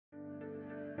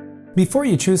Before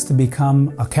you choose to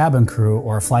become a cabin crew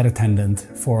or a flight attendant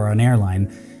for an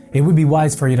airline, it would be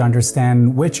wise for you to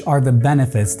understand which are the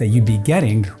benefits that you'd be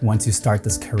getting once you start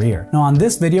this career. Now, on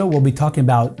this video, we'll be talking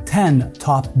about 10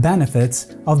 top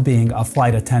benefits of being a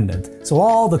flight attendant. So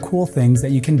all the cool things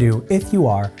that you can do if you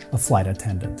are a flight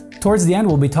attendant. Towards the end,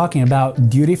 we'll be talking about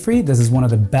duty-free. This is one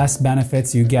of the best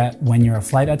benefits you get when you're a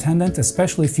flight attendant,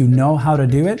 especially if you know how to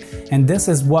do it. And this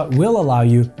is what will allow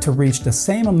you to reach the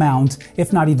same amount,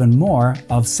 if not even more,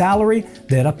 of salary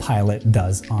that a pilot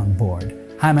does on board.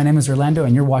 Hi, my name is Orlando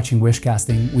and you're watching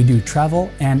WishCasting. We do travel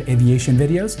and aviation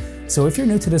videos, so if you're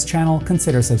new to this channel,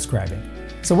 consider subscribing.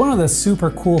 So one of the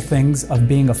super cool things of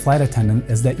being a flight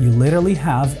attendant is that you literally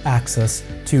have access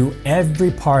to every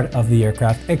part of the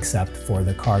aircraft except for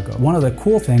the cargo. One of the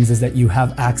cool things is that you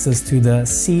have access to the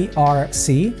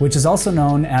CRC, which is also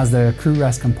known as the crew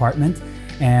rest compartment.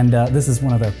 And this is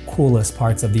one of the coolest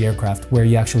parts of the aircraft, where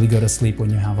you actually go to sleep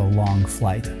when you have a long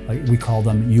flight. Like we call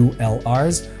them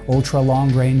ULRs, ultra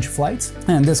long range flights.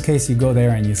 And in this case, you go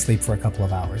there and you sleep for a couple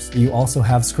of hours. You also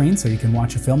have screens, so you can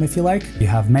watch a film if you like. You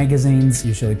have magazines.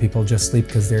 Usually people just sleep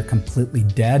because they're completely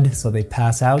dead, so they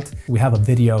pass out. We have a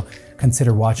video.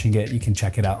 Consider watching it. You can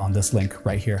check it out on this link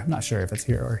right here. I'm not sure if it's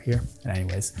here or here.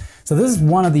 Anyways, so this is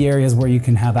one of the areas where you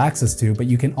can have access to, but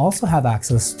you can also have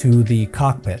access to the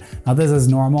cockpit. Now this is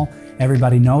normal.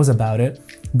 Everybody knows about it,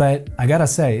 but I gotta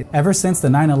say, ever since the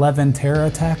 9/11 terror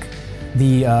attack,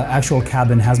 the actual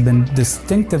cabin has been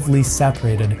distinctively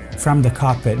separated from the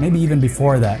cockpit, maybe even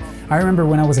before that. I remember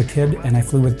when I was a kid and I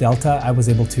flew with Delta, I was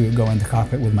able to go in the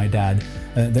cockpit with my dad.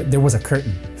 There was a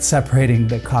curtain separating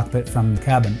the cockpit from the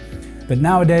cabin. But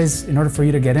nowadays, in order for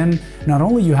you to get in, not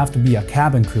only you have to be a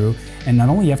cabin crew, and not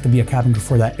only you have to be a cabin crew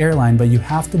for that airline, but you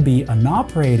have to be an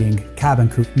operating cabin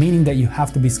crew, meaning that you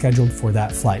have to be scheduled for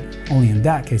that flight. Only in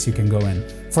that case you can go in.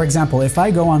 For example, if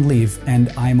I go on leave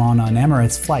and I'm on an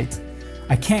Emirates flight,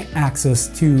 I can't access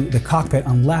to the cockpit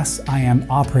unless I am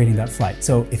operating that flight.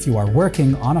 So if you are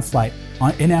working on a flight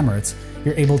in Emirates,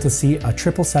 you're able to see a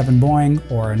 777 Boeing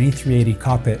or an A380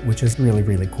 cockpit, which is really,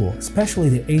 really cool. Especially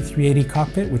the A380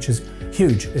 cockpit, which is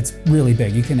huge. It's really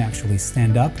big. You can actually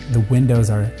stand up. The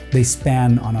windows they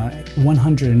span on a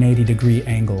 180-degree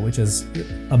angle, which is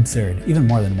absurd, even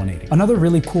more than 180. Another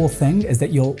really cool thing is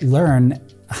that you'll learn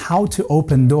how to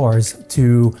open doors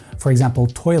to, for example,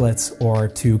 toilets or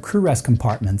to crew rest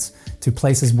compartments, to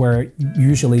places where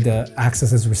usually the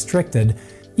access is restricted,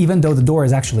 even though the door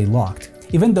is actually locked.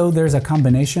 Even though there's a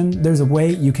combination, there's a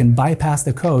way you can bypass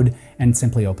the code and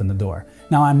simply open the door.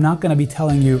 Now, I'm not gonna be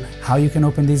telling you how you can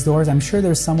open these doors. I'm sure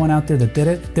there's someone out there that did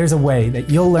it. There's a way that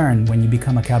you'll learn when you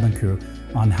become a cabin crew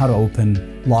on how to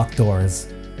open locked doors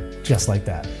just like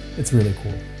that. It's really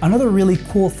cool. Another really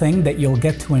cool thing that you'll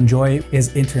get to enjoy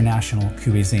is international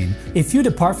cuisine. If you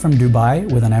depart from Dubai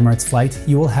with an Emirates flight,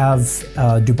 you will have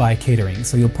Dubai catering.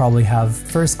 So you'll probably have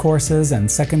first courses and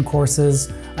second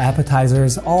courses,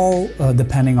 appetizers, all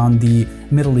depending on the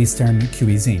Middle Eastern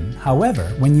cuisine.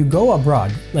 However, when you go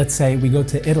abroad, let's say we go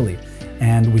to Italy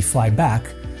and we fly back,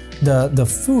 the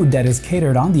food that is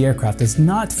catered on the aircraft is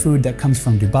not food that comes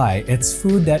from Dubai, it's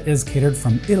food that is catered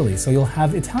from Italy. So you'll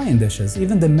have Italian dishes.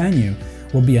 Even the menu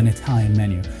will be an Italian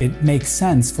menu. It makes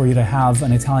sense for you to have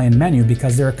an Italian menu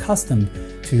because they're accustomed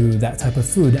to that type of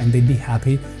food and they'd be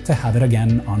happy to have it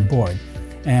again on board.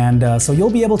 And so you'll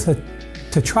be able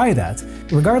to try that.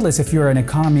 Regardless if you're an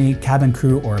economy cabin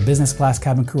crew or a business class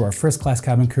cabin crew or a first class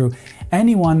cabin crew,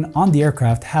 anyone on the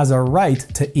aircraft has a right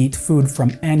to eat food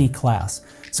from any class.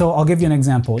 So I'll give you an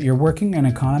example. You're working in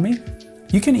economy,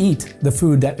 you can eat the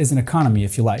food that is in economy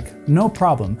if you like, no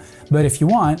problem. But if you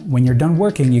want, when you're done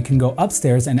working, you can go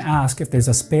upstairs and ask if there's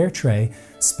a spare tray,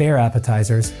 spare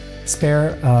appetizers,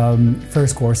 spare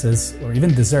first courses, or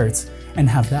even desserts, and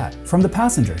have that from the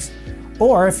passengers.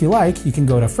 Or if you like, you can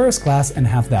go to first class and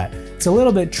have that. It's a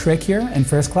little bit trickier in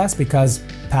first class because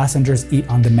passengers eat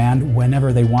on demand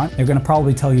whenever they want. They're gonna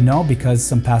probably tell you no because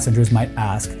some passengers might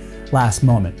ask last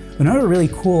moment. Another really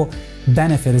cool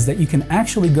benefit is that you can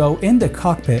actually go in the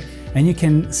cockpit and you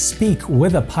can speak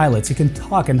with the pilots. You can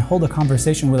talk and hold a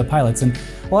conversation with the pilots. And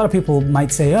a lot of people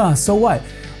might say, oh, so what?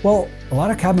 Well, a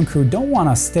lot of cabin crew don't want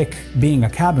to stick being a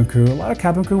cabin crew. A lot of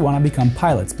cabin crew want to become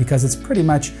pilots because it's pretty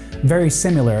much very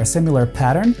similar, a similar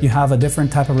pattern. You have a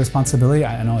different type of responsibility.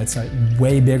 I know it's a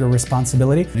way bigger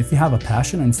responsibility. If you have a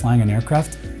passion in flying an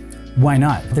aircraft, why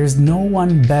not? There's no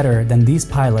one better than these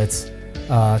pilots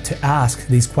to ask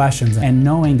these questions, and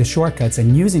knowing the shortcuts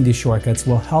and using these shortcuts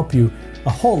will help you a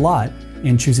whole lot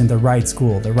in choosing the right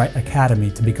school, the right academy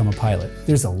to become a pilot.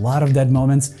 There's a lot of dead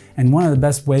moments, and one of the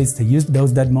best ways to use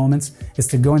those dead moments is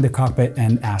to go in the cockpit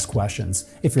and ask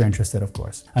questions, if you're interested, of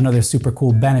course. Another super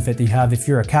cool benefit you have if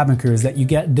you're a cabin crew is that you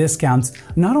get discounts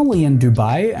not only in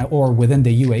Dubai or within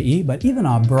the UAE, but even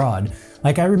abroad.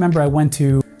 Like I remember I went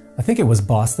to, I think it was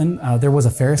Boston, there was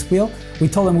a Ferris wheel. We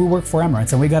told them we work for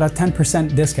Emirates and we got a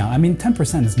 10% discount. I mean,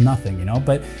 10% is nothing, you know,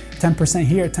 but 10%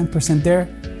 here, 10% there,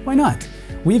 why not?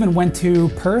 We even went to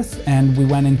Perth and we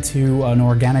went into an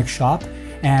organic shop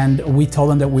and we told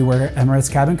them that we were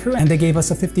Emirates cabin crew and they gave us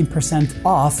a 15%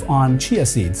 off on chia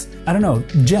seeds. I don't know,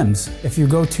 gyms. If you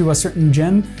go to a certain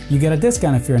gym, you get a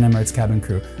discount if you're an Emirates cabin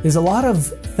crew. There's a lot of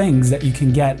things that you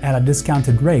can get at a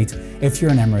discounted rate if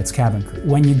you're an Emirates cabin crew.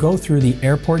 When you go through the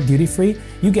airport duty free,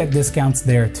 you get discounts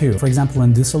there too. For example,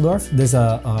 in Dusseldorf, there's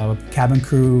a cabin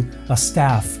crew, a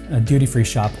staff duty free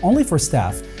shop only for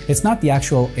staff. It's not the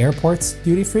actual airport's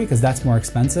duty free because that's more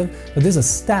expensive, but there's a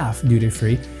staff duty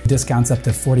free, discounts up to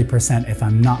 40% if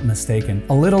I'm not mistaken.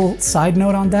 A little side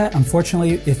note on that,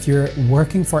 unfortunately, if you're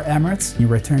working for Emirates, you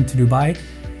return to Dubai,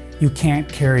 you can't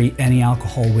carry any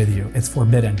alcohol with you. It's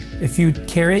forbidden. If you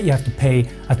carry it, you have to pay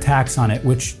a tax on it,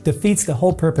 which defeats the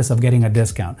whole purpose of getting a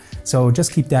discount. So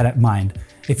just keep that in mind.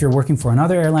 If you're working for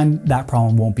another airline, that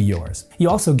problem won't be yours. You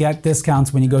also get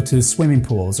discounts when you go to swimming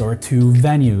pools or to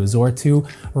venues or to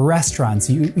restaurants.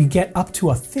 You get up to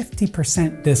a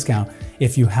 50% discount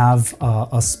if you have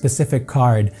a specific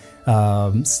card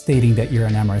stating that you're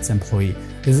an Emirates employee.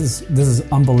 This is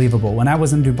unbelievable. When I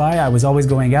was in Dubai, I was always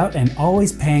going out and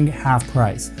always paying half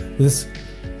price. This is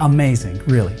amazing,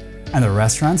 really. And the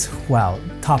restaurants, wow,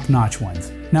 top-notch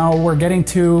ones. Now we're getting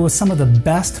to some of the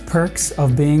best perks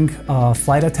of being a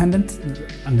flight attendant.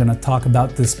 I'm gonna talk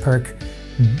about this perk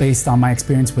based on my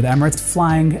experience with Emirates,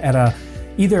 flying at a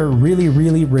either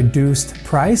really reduced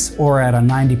price or at a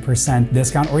 90%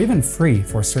 discount or even free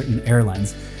for certain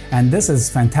airlines. And this is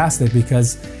fantastic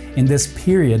because in this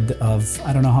period of,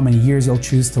 I don't know how many years you'll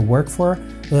choose to work for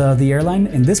the airline,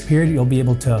 in this period you'll be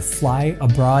able to fly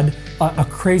abroad a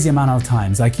crazy amount of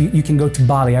times. Like you can go to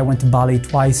Bali. I went to Bali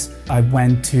twice. I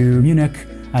went to Munich.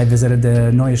 I visited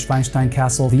the Neuschwanstein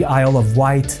Castle, the Isle of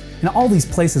Wight, and all these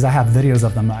places. I have videos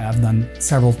of them. I've done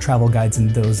several travel guides in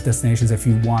those destinations. If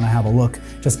you want to have a look,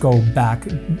 just go back,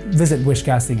 visit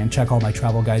WishCasting and check all my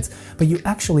travel guides. But you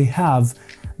actually have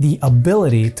the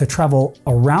ability to travel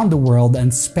around the world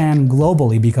and span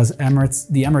globally because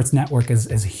the Emirates network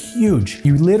is huge.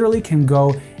 You literally can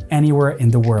go anywhere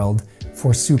in the world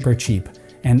for super cheap.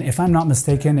 And if I'm not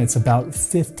mistaken, it's about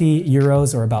 50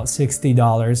 euros or about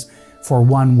 $60 for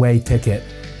one-way ticket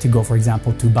to go, for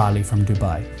example, to Bali from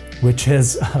Dubai, which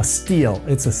is a steal.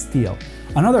 It's a steal.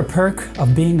 Another perk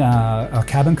of being a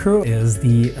cabin crew is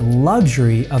the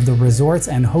luxury of the resorts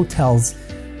and hotels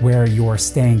where you're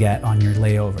staying at on your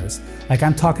layovers. Like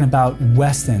I'm talking about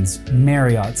Westins,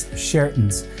 Marriotts,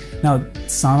 Sheratons. Now,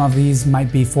 some of these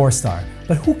might be 4-star,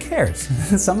 but who cares?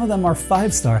 Some of them are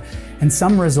 5-star. And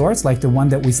some resorts, like the one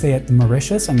that we stay at the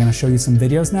Mauritius, I'm gonna show you some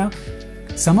videos now.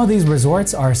 Some of these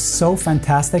resorts are so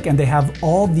fantastic and they have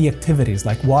all the activities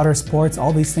like water sports,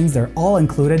 all these things, they're all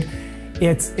included.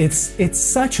 It's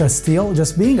such a steal.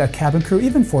 Just being a cabin crew,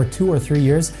 even for 2 or 3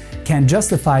 years, can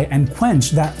justify and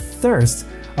quench that thirst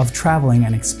of traveling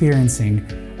and experiencing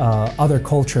other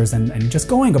cultures and just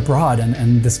going abroad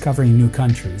and discovering new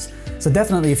countries. So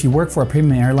definitely if you work for a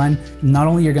premium airline, not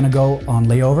only you're gonna go on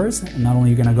layovers, not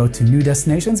only you're gonna go to new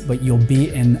destinations, but you'll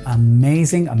be in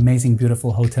amazing,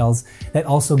 beautiful hotels that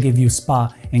also give you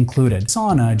spa included.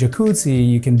 Sauna, jacuzzi,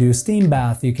 you can do steam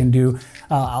bath, you can do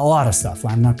a lot of stuff.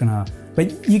 I'm not gonna,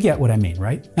 but you get what I mean,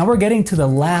 right? Now we're getting to the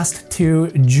last 2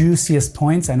 juiciest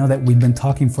points. I know that we've been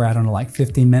talking for, I don't know, like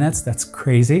 15 minutes. That's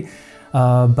crazy.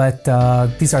 But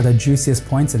these are the juiciest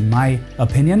points in my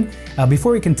opinion.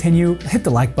 Before we continue, hit the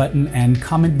like button and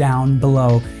comment down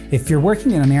below. If you're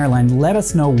working in an airline, let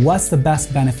us know what's the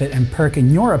best benefit and perk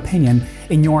in your opinion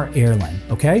in your airline,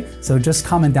 okay? So just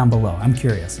comment down below, I'm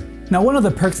curious. Now, one of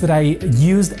the perks that I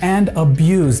used and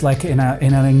abused like in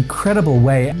an incredible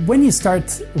way, when you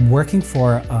start working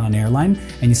for an airline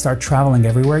and you start traveling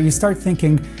everywhere, you start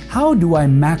thinking, how do I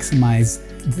maximize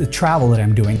the travel that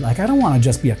I'm doing? Like, I don't want to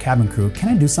just be a cabin crew. Can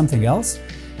I do something else?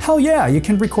 Hell yeah, you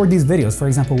can record these videos. For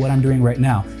example, what I'm doing right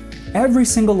now. Every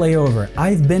single layover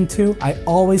I've been to, I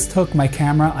always took my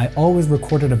camera, I always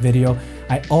recorded a video,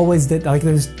 I always did, like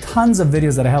there's tons of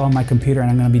videos that I have on my computer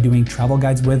and I'm gonna be doing travel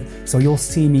guides with, so you'll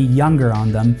see me younger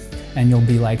on them and you'll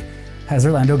be like, has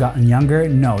Orlando gotten younger?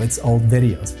 No, it's old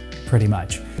videos, pretty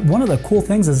much. One of the cool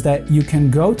things is that you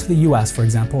can go to the US, for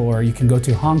example, or you can go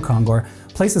to Hong Kong or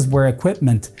places where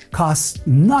equipment costs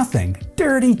nothing,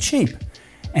 dirty cheap.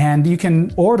 and you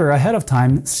can order ahead of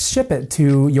time, ship it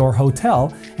to your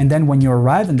hotel, and then when you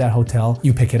arrive in that hotel,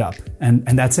 you pick it up, and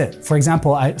that's it. For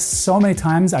example, so many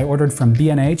times I ordered from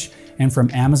B&H and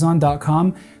from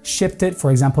Amazon.com, shipped it,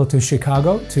 for example, to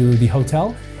Chicago, to the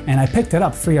hotel, and I picked it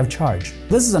up free of charge.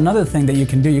 This is another thing that you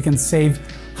can do. You can save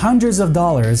hundreds of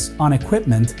dollars on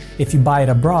equipment if you buy it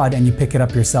abroad and you pick it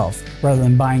up yourself, rather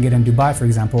than buying it in Dubai, for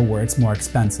example, where it's more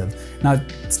expensive. Now,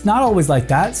 it's not always like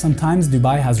that. Sometimes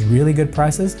Dubai has really good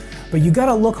prices, but you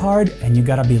gotta look hard and you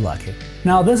gotta be lucky.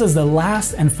 Now, this is the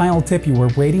last and final tip you were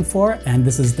waiting for, and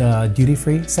this is the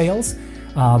duty-free sales.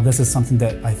 This is something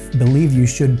that I believe you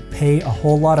should pay a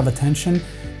whole lot of attention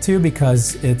to,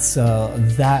 because it's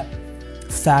that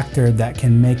factor that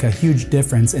can make a huge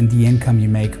difference in the income you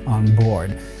make on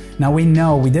board. Now,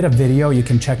 we did a video, you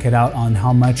can check it out, on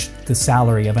how much the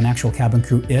salary of an actual cabin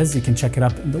crew is. You can check it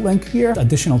up in the link here.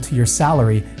 Additional to your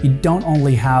salary, you don't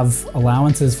only have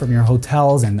allowances from your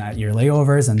hotels and your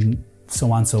layovers and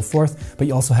so on and so forth, but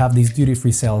you also have these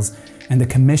duty-free sales and the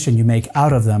commission you make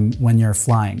out of them when you're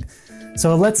flying.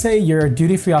 So let's say you're a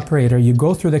duty-free operator, you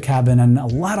go through the cabin and a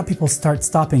lot of people start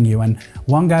stopping you, and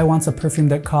one guy wants a perfume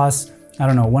that costs, I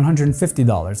don't know,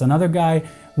 $150. Another guy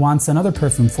wants another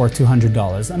perfume for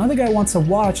 $200. Another guy wants a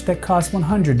watch that costs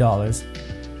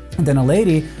 $100. And then a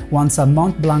lady wants a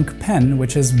Mont Blanc pen,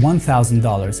 which is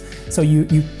 $1,000. So you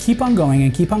keep on going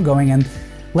and keep on going, and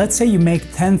let's say you make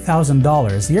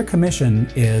 $10,000. Your commission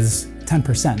is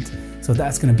 10%. So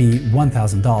that's gonna be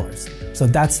 $1,000. So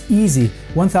that's easy,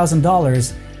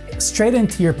 $1,000 straight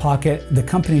into your pocket. The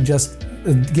company just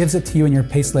gives it to you in your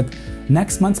payslip,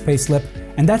 next month's payslip,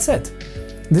 and that's it.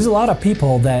 There's a lot of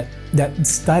people that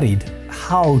studied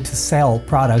how to sell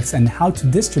products and how to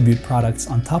distribute products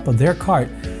on top of their cart,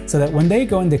 so that when they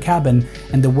go in the cabin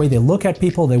and the way they look at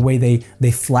people, the way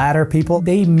they flatter people,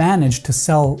 they manage to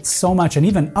sell so much and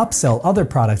even upsell other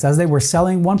products. As they were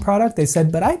selling one product, they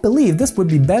said, but I believe this would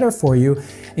be better for you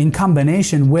in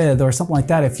combination with, or something like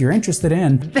that, if you're interested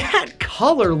in. That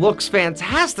color looks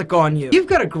fantastic on you. You've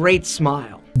got a great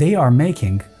smile. They are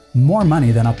making more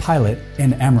money than a pilot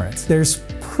in Emirates. There's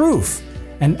proof.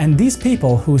 And these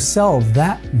people who sell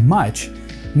that much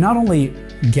not only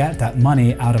get that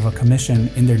money out of a commission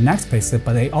in their next payslip,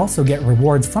 but they also get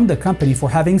rewards from the company for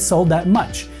having sold that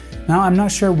much. Now, I'm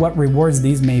not sure what rewards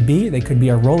these may be. They could be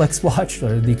a Rolex watch,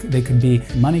 or they could be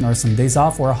money or some days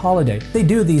off or a holiday. They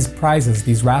do these prizes,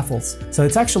 these raffles. So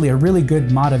it's actually a really good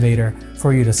motivator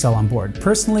for you to sell on board.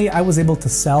 Personally, I was able to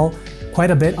sell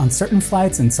quite a bit on certain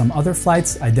flights, and some other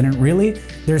flights I didn't really.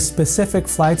 There's specific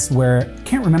flights where,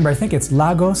 can't remember, I think it's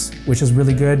Lagos, which is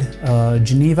really good,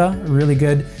 Geneva, really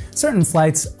good. Certain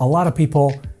flights, a lot of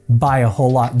people buy a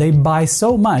whole lot. They buy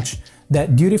so much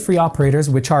that duty-free operators,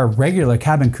 which are regular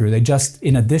cabin crew, they just,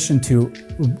 in addition to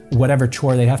whatever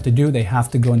chore they have to do, they have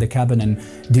to go in the cabin and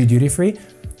do duty-free.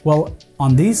 Well,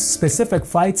 on these specific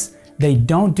flights, they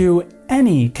don't do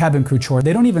any cabin crew chore.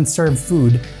 They don't even serve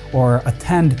food or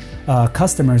attend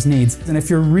customers' needs. And if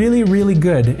you're really, really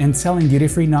good in selling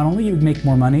duty-free, not only you make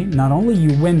more money, not only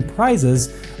you win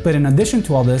prizes, but in addition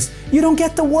to all this, you don't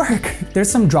get to work.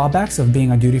 There's some drawbacks of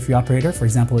being a duty-free operator. For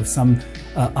example, if some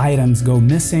items go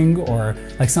missing, or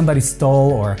like somebody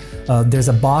stole, or there's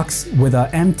a box with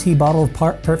an empty bottle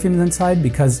of perfume inside,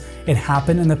 because it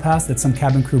happened in the past that some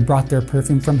cabin crew brought their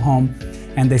perfume from home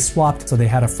and they swapped, so they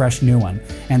had a fresh new one.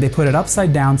 And they put it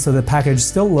upside down so the package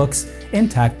still looks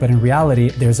intact, but in reality,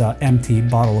 there's an empty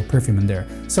bottle of perfume in there.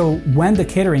 So when the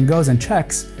catering goes and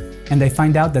checks, and they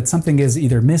find out that something is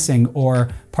either missing or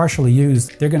partially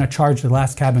used, they're gonna charge the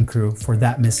last cabin crew for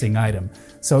that missing item.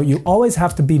 So you always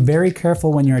have to be very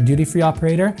careful when you're a duty-free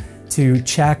operator to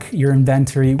check your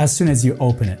inventory as soon as you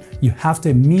open it. You have to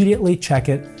immediately check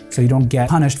it so you don't get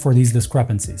punished for these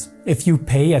discrepancies. If you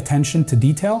pay attention to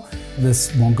detail,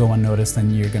 this won't go unnoticed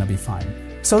and you're gonna be fine.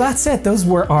 So that's it. Those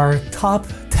were our top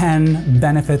 10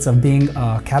 benefits of being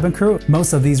a cabin crew.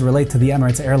 Most of these relate to the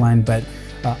Emirates airline, but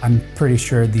I'm pretty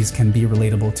sure these can be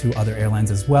relatable to other airlines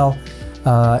as well.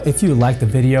 If you liked the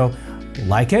video,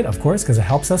 like it, of course, because it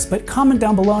helps us, but comment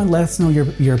down below and let us know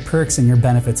your perks and your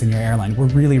benefits in your airline. We're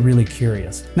really, really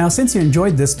curious. Now, since you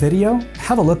enjoyed this video,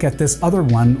 have a look at this other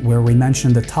one where we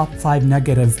mentioned the top 5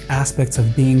 negative aspects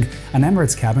of being an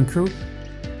Emirates cabin crew.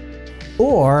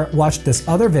 Or watch this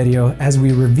other video as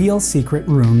we reveal secret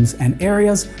rooms and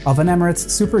areas of an Emirates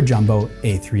Super Jumbo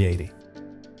A380.